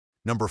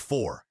Number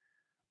 4.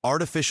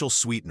 Artificial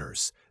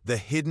sweeteners, the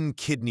hidden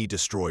kidney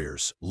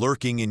destroyers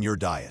lurking in your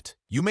diet.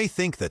 You may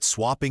think that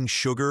swapping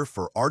sugar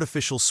for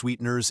artificial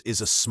sweeteners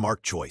is a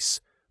smart choice,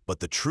 but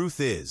the truth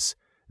is,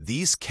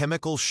 these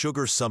chemical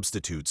sugar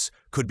substitutes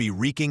could be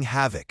wreaking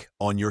havoc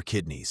on your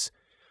kidneys.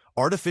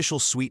 Artificial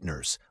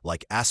sweeteners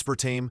like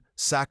aspartame,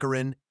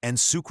 saccharin, and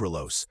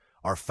sucralose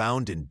are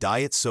found in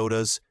diet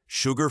sodas,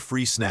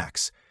 sugar-free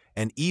snacks,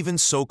 and even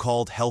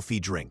so-called healthy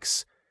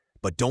drinks.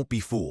 But don't be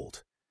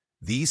fooled.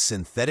 These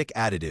synthetic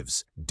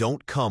additives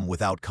don't come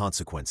without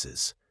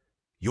consequences.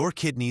 Your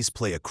kidneys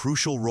play a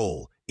crucial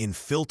role in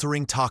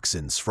filtering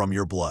toxins from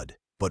your blood.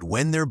 But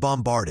when they're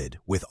bombarded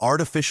with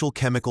artificial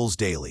chemicals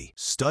daily,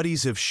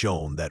 studies have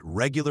shown that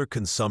regular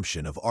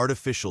consumption of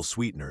artificial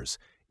sweeteners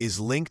is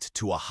linked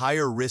to a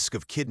higher risk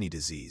of kidney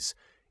disease,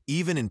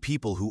 even in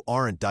people who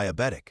aren't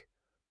diabetic.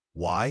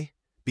 Why?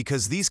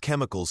 Because these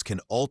chemicals can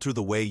alter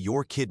the way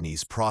your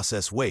kidneys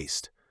process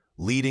waste,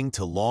 leading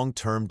to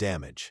long-term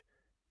damage.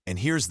 And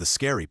here's the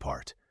scary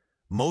part.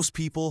 Most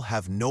people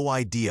have no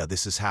idea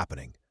this is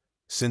happening.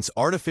 Since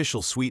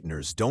artificial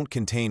sweeteners don't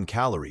contain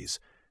calories,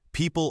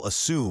 people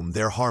assume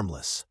they're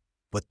harmless.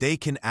 But they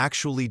can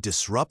actually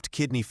disrupt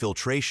kidney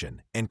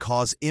filtration and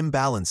cause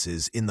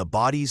imbalances in the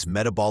body's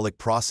metabolic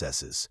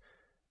processes.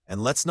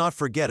 And let's not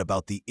forget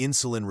about the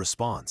insulin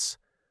response.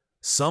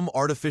 Some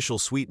artificial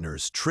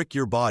sweeteners trick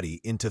your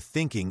body into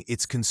thinking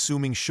it's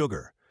consuming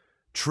sugar,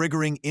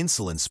 triggering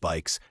insulin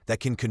spikes that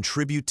can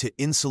contribute to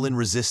insulin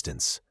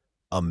resistance,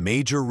 a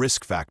major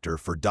risk factor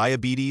for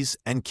diabetes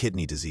and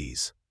kidney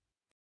disease.